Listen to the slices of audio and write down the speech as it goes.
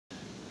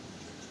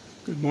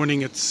Good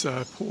morning, it's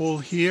Paul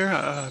here.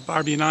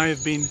 Barbie and I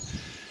have been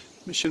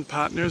mission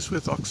partners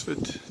with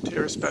Oxford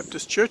Terrace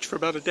Baptist Church for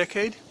about a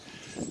decade,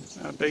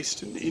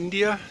 based in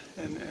India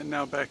and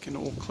now back in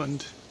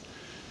Auckland.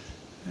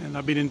 And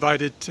I've been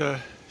invited to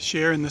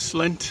share in this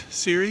Lent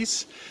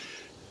series.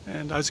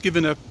 And I was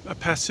given a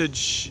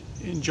passage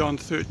in John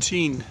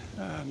 13,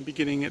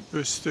 beginning at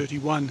verse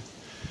 31.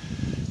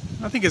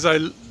 I think as I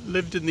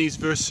lived in these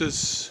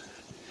verses,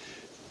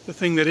 the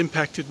thing that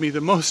impacted me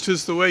the most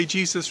is the way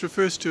Jesus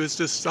refers to his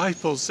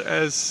disciples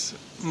as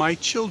my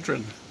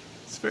children.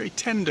 It's very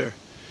tender.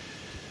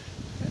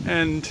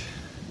 And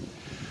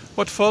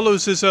what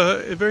follows is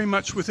very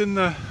much within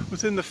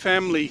the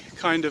family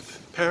kind of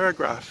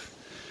paragraph,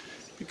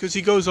 because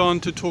he goes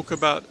on to talk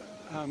about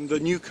the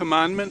new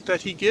commandment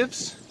that he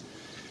gives.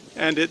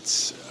 And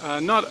it's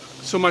not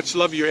so much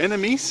love your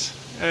enemies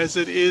as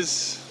it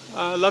is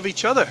love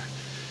each other.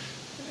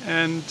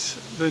 And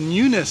the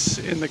newness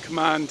in the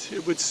command,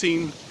 it would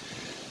seem,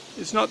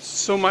 is not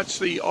so much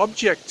the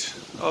object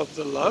of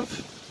the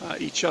love,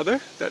 each other,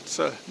 that's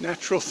a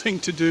natural thing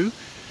to do,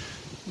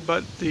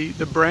 but the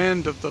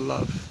brand of the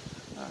love,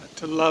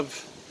 to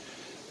love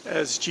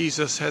as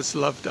Jesus has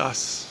loved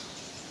us.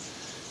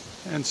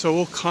 And so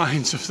all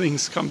kinds of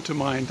things come to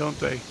mind, don't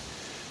they?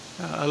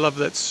 A love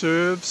that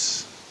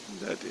serves,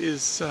 that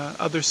is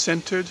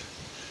other-centered,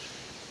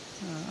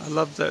 a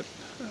love that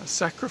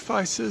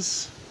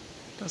sacrifices,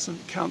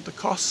 doesn't count the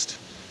cost,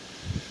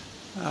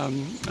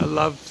 a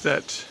love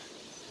that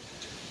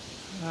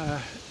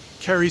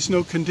carries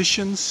no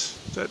conditions,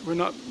 that we're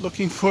not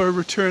looking for a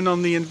return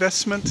on the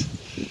investment,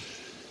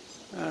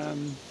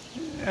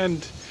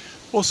 and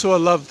also a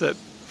love that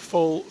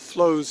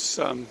flows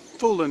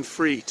full and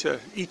free to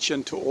each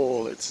and to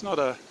all. It's not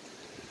a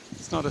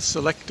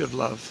selective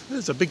love.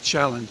 It's a big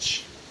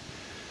challenge.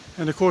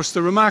 And of course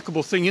the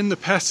remarkable thing in the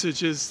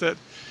passage is that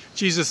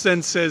Jesus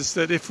then says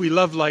that if we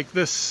love like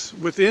this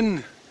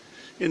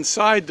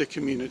inside the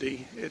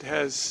community, it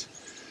has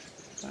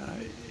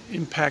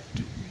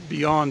impact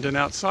beyond and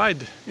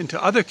outside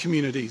into other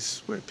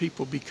communities where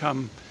people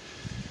become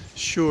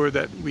sure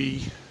that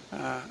we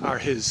are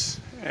his.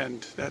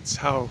 And that's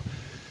how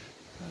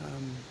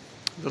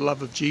the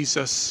love of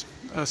Jesus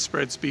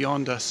spreads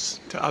beyond us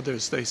to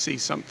others. They see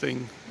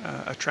something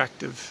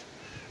attractive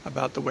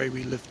about the way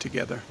we live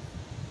together.